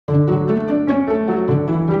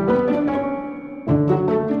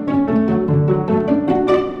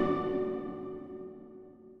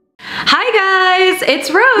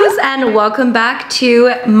and welcome back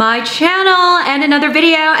to my channel and another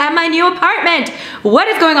video at my new apartment. What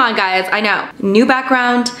is going on, guys? I know, new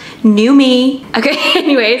background, new me. Okay,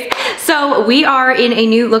 anyways, so we are in a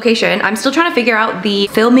new location. I'm still trying to figure out the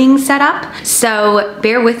filming setup, so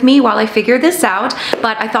bear with me while I figure this out.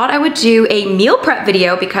 But I thought I would do a meal prep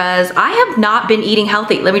video because I have not been eating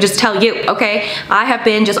healthy. Let me just tell you, okay? I have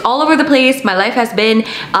been just all over the place. My life has been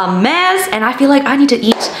a mess and I feel like I need to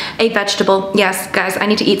eat a vegetable. Yes, guys, I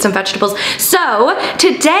need to eat some vegetables. So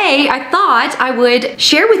today I thought I would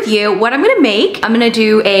share with you what I'm gonna make. I'm gonna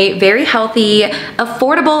do a very healthy,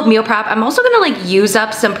 affordable meal prep. I'm also gonna like use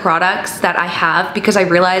up some products that I have because I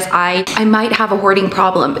realize I might have a hoarding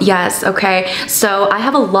problem. Yes, okay. So I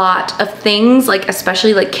have a lot of things, like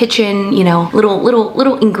especially like kitchen, you know,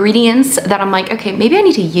 little ingredients that I'm like, okay, maybe I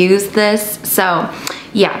need to use this. So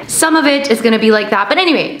yeah, some of it is gonna be like that. But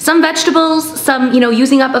anyway, some vegetables, some, you know,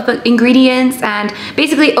 using up of the ingredients, and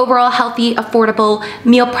basically overall healthy, affordable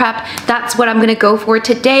meal prep. That's what I'm gonna go for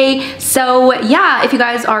today. So yeah, if you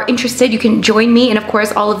guys are interested, you can join me. And of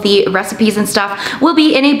course, all of the recipes and stuff will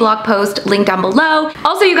be in a blog post linked down below.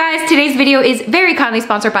 Also, you guys, today's video is very kindly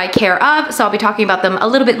sponsored by Care Of, so I'll be talking about them a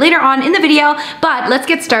little bit later on in the video, but let's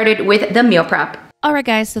get started with the meal prep. Alright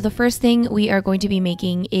guys, so the first thing we are going to be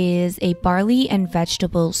making is a barley and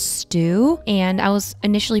vegetable stew. And I was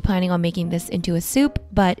initially planning on making this into a soup,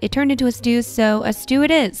 but it turned into a stew, so a stew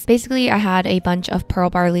it is. Basically, I had a bunch of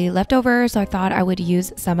pearl barley left over, so I thought I would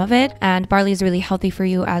use some of it. And barley is really healthy for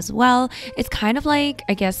you as well. It's kind of like,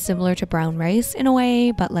 I guess, similar to brown rice in a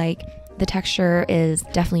way, but like the texture is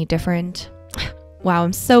definitely different. Wow,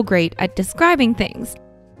 I'm so great at describing things.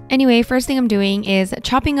 Anyway, first thing I'm doing is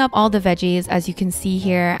chopping up all the veggies. As you can see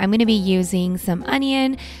here, I'm going to be using some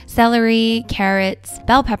onion, celery, carrots,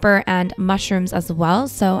 bell pepper, and mushrooms as well.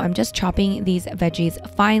 So I'm just chopping these veggies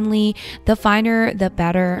finely. The finer, the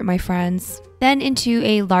better, my friends. Then into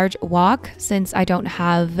a large wok, since I don't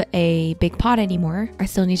have a big pot anymore. I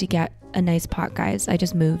still need to get a nice pot, guys. I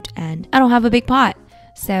just moved and I don't have a big pot.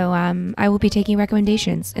 So I will be taking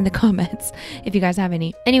recommendations in the comments if you guys have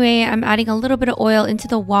any. Anyway, I'm adding a little bit of oil into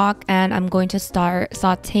the wok and I'm going to start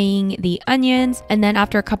sauteing the onions. And then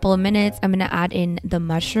after a couple of minutes, I'm going to add in the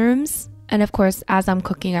mushrooms. And of course, as I'm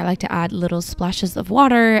cooking, I like to add little splashes of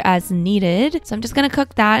water as needed. So I'm just gonna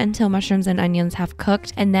cook that until mushrooms and onions have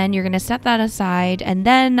cooked. And then you're gonna set that aside. And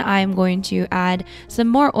then I'm going to add some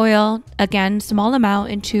more oil, again, small amount,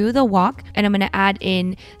 into the wok. And I'm gonna add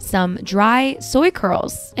in some dry soy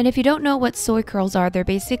curls. And if you don't know what soy curls are, they're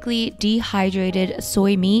basically dehydrated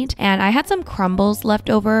soy meat. And I had some crumbles left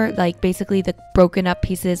over, like basically the broken up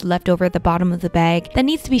pieces left over at the bottom of the bag that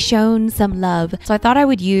needs to be shown some love. So I thought I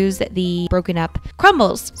would use the broken up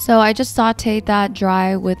crumbles. So I just sauteed that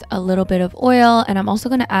dry with a little bit of oil, and I'm also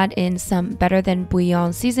going to add in some Better Than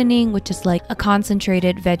Bouillon seasoning, which is like a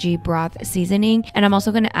concentrated veggie broth seasoning. And I'm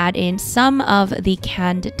also going to add in some of the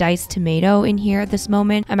canned diced tomato in here at this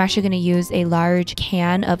moment. I'm actually going to use a large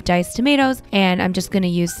can of diced tomatoes, and I'm just going to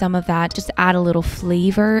use some of that just to add a little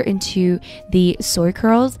flavor into the soy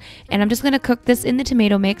curls. And I'm just going to cook this in the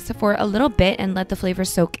tomato mix for a little bit and let the flavor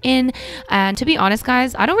soak in. And to be honest,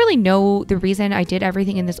 guys, I don't really know the reason I did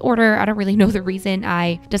everything in this order. I don't really know the reason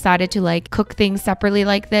I decided to like cook things separately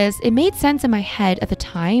like this. It made sense in my head at the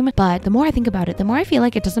time, but the more I think about it, the more I feel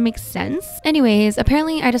like it doesn't make sense. Anyways,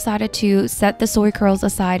 apparently I decided to set the soy curls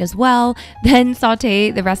aside as well, then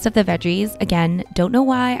saute the rest of the veggies. Again, don't know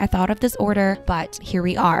why I thought of this order, but here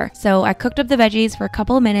we are. So I cooked up the veggies for a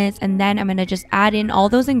couple of minutes, and then I'm gonna just add in all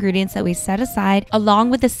those ingredients that we set aside along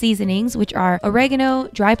with the seasonings, which are oregano,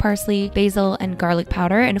 dry parsley, basil, and garlic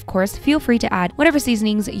powder. And of course, feel free to add whatever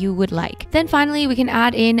seasonings you would like. Then finally, we can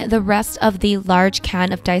add in the rest of the large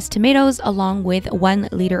can of diced tomatoes along with 1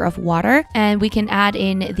 liter of water. And we can add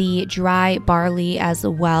in the dry barley as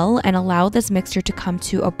well and allow this mixture to come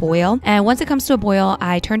to a boil. And once it comes to a boil,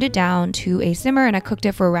 I turned it down to a simmer and I cooked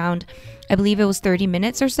it for around, I believe it was 30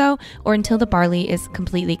 minutes or so, or until the barley is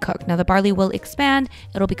completely cooked. Now the barley will expand,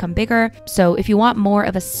 it'll become bigger. So if you want more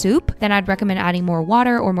of a soup, then I'd recommend adding more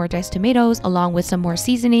water or more diced tomatoes along with some more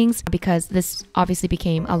seasonings, because this obviously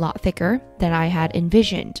became a lot thicker than I had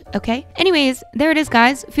envisioned, okay? Anyways, there it is,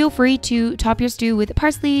 guys. Feel free to top your stew with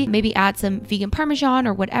parsley, maybe add some vegan Parmesan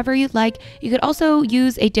or whatever you'd like. You could also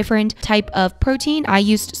use a different type of protein. I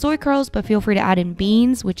used soy curls, but feel free to add in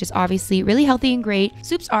beans, which is obviously really healthy and great.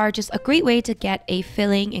 Soups are just a great way to get a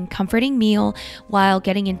filling and comforting meal while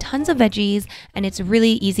getting in tons of veggies, and it's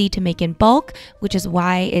really easy to make in bulk, which is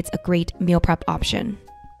why it's a great meal prep option.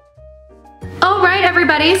 Alright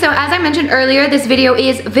everybody, so as I mentioned earlier, this video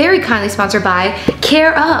is very kindly sponsored by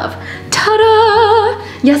Care Of. Ta-da!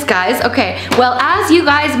 Yes, guys. Okay. Well, as you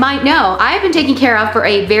guys might know, I've been taking care of for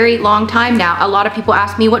a very long time now. A lot of people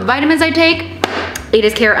ask me what vitamins I take. It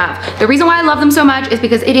is Care of. The reason why I love them so much is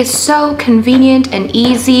because it is so convenient and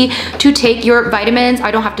easy to take your vitamins.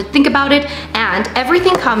 I don't have to think about it, and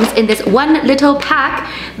everything comes in this one little pack.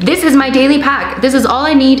 This is my daily pack. This is all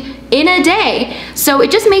I need in a day. So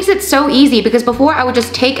it just makes it so easy, because before I would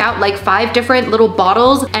just take out like 5 different little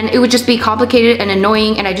bottles and it would just be complicated and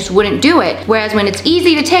annoying and I just wouldn't do it. Whereas when it's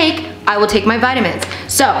easy to take, I will take my vitamins.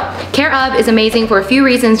 So Care of is amazing for a few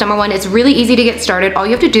reasons. Number one, it's really easy to get started. All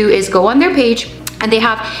you have to do is go on their page, and they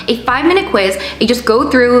have a 5-minute quiz. You just go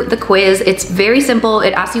through the quiz. It's very simple.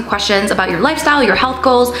 It asks you questions about your lifestyle, your health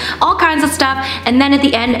goals, all kinds of stuff. And then at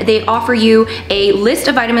the end, they offer you a list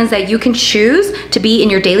of vitamins that you can choose to be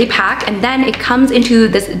in your daily pack. And then it comes into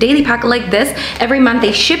this daily pack like this. Every month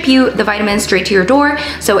they ship you the vitamins straight to your door.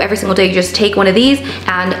 So every single day you just take one of these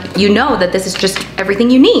and you know that this is just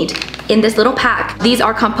everything you need in this little pack. These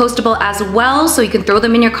are compostable as well, so you can throw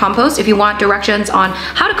them in your compost. If you want directions on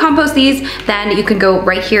how to compost these, then you can go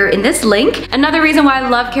right here in this link. Another reason why I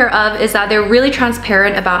love Care of is that they're really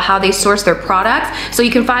transparent about how they source their products. So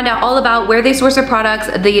you can find out all about where they source their products,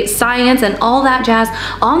 the science and all that jazz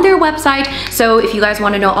on their website. So if you guys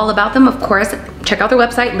want to know all about them, of course, check out their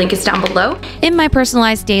website. Link is down below. In my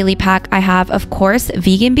personalized daily pack, I have, of course,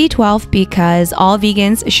 vegan B12 because all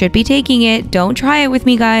vegans should be taking it. Don't try it with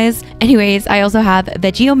me, guys. Anyways, I also have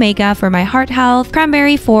Veggie Omega for my heart health,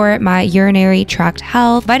 cranberry for my urinary tract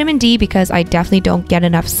health, vitamin D because I definitely don't get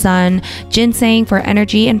enough sun, ginseng for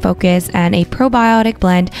energy and focus, and a probiotic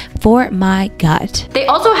blend for my gut. They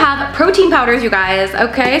also have protein powders, you guys,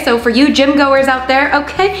 okay? So for you gym goers out there,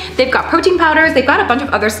 okay, they've got protein powders, they've got a bunch of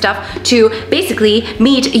other stuff to basically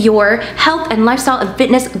meet your health and lifestyle and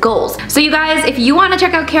fitness goals. So you guys, if you want to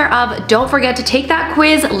check out Care of, don't forget to take that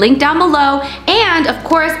quiz, link down below, and of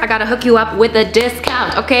course, I gotta hook you up with a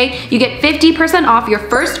discount, okay? You get 50% off your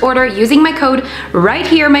first order using my code right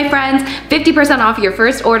here, my friends. 50% off your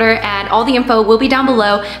first order, and all the info will be down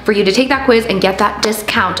below for you to take that quiz and get that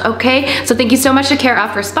discount, okay? So thank you so much to Care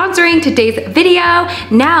of for sponsoring today's video.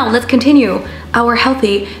 Now let's continue our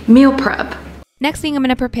healthy meal prep. Next thing I'm going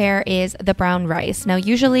to prepare is the brown rice. Now,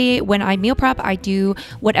 usually when I meal prep, I do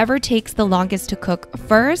whatever takes the longest to cook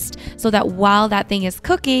first so that while that thing is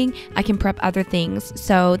cooking, I can prep other things.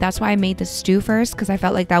 So that's why I made the stew first, because I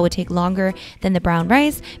felt like that would take longer than the brown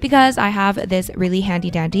rice because I have this really handy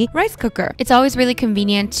dandy rice cooker. It's always really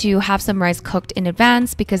convenient to have some rice cooked in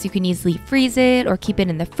advance because you can easily freeze it or keep it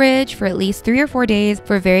in the fridge for at least 3 or 4 days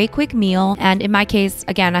for a very quick meal. And in my case,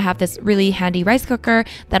 again, I have this really handy rice cooker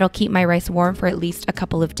that'll keep my rice warm for at least a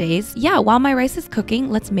couple of days. Yeah, while my rice is cooking,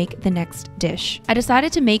 let's make the next dish. I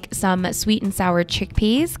decided to make some sweet and sour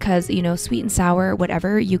chickpeas because, you know, sweet and sour,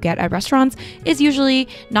 whatever you get at restaurants is usually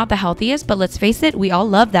not the healthiest, but let's face it, we all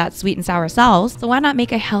love that sweet and sour sauce. So why not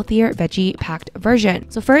make a healthier veggie packed version?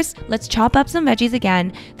 So first, let's chop up some veggies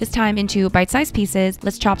again, this time into bite-sized pieces.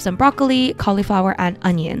 Let's chop some broccoli, cauliflower, and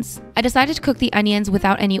onions. I decided to cook the onions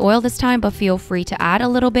without any oil this time, but feel free to add a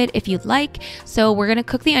little bit if you'd like. So we're gonna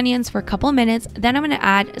cook the onions for a couple of minutes. Then I'm gonna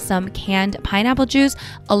add some canned pineapple juice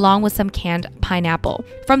along with some canned pineapple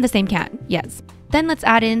from the same can, yes. Then let's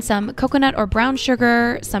add in some coconut or brown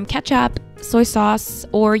sugar, some ketchup, soy sauce,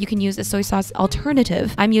 or you can use a soy sauce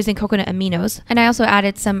alternative. I'm using coconut aminos. And I also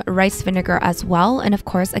added some rice vinegar as well. And of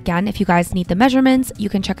course, again, if you guys need the measurements, you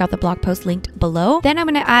can check out the blog post linked below. Then I'm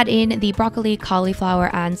gonna add in the broccoli, cauliflower,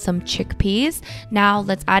 and some chickpeas. Now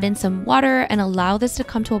let's add in some water and allow this to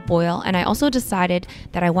come to a boil. And I also decided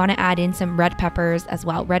that I wanna add in some red peppers as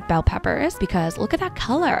well, red bell peppers, because look at that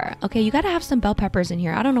color. Okay, you gotta have some bell peppers in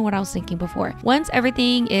here. I don't know what I was thinking before. Once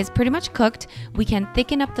everything is pretty much cooked, we can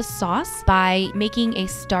thicken up the sauce by making a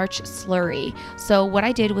starch slurry. So what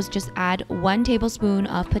I did was just add 1 tablespoon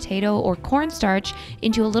of potato or cornstarch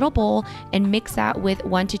into a little bowl and mix that with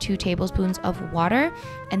 1 to 2 tablespoons of water,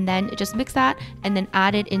 and then just mix that and then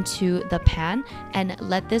add it into the pan and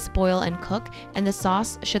let this boil and cook, and the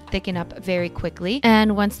sauce should thicken up very quickly.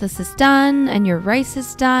 And once this is done and your rice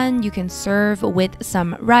is done, you can serve with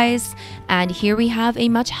some rice. And here we have a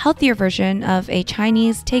much healthier version of a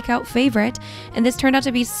Chinese takeout favorite, and this turned out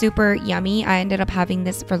to be super yummy. I ended up having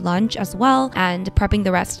this for lunch as well and prepping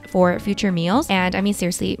the rest for future meals. And I mean,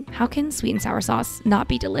 seriously, how can sweet and sour sauce not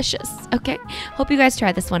be delicious? Okay, hope you guys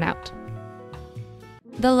try this one out.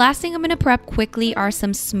 The last thing I'm gonna prep quickly are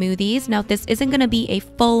some smoothies. Now, this isn't gonna be a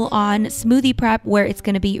full-on smoothie prep where it's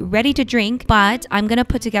gonna be ready to drink, but I'm gonna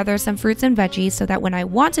put together some fruits and veggies so that when I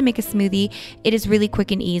want to make a smoothie, it is really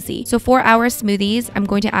quick and easy. So for our smoothies, I'm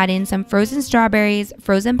going to add in some frozen strawberries,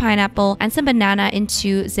 frozen pineapple, and some banana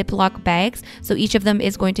into Ziploc bags. So each of them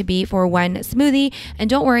is going to be for one smoothie. And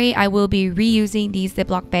don't worry, I will be reusing these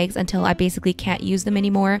Ziploc bags until I basically can't use them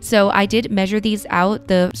anymore. So I did measure these out,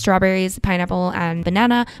 the strawberries, pineapple, and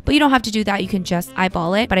banana, but you don't have to do that. You can just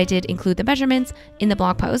eyeball it, but I did include the measurements in the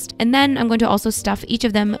blog post. And then I'm going to also stuff each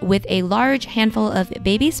of them with a large handful of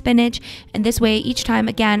baby spinach. And this way, each time,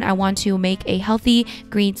 again, I want to make a healthy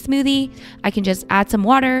green smoothie, I can just add some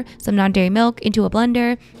water, some non-dairy milk into a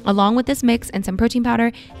blender, along with this mix and some protein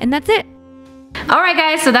powder, and that's it. Alright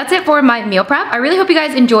guys, so that's it for my meal prep. I really hope you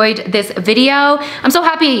guys enjoyed this video. I'm so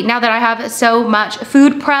happy now that I have so much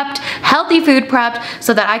food prepped, healthy food prepped,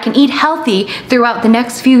 so that I can eat healthy throughout the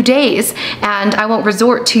next few days, and I won't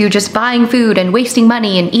resort to just buying food and wasting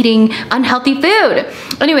money and eating unhealthy food.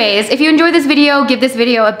 Anyways, if you enjoyed this video, give this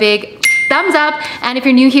video a big thumbs up, and if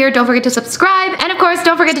you're new here, don't forget to subscribe, and of course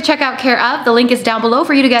don't forget to check out Care Of. The link is down below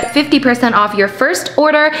for you to get 50% off your first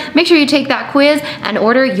order. Make sure you take that quiz and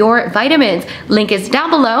order your vitamins. Link is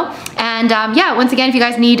down below. And yeah, once again, if you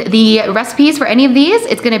guys need the recipes for any of these,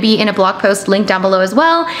 it's going to be in a blog post link down below as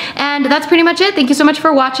well. And that's pretty much it. Thank you so much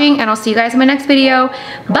for watching, and I'll see you guys in my next video.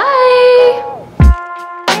 Bye.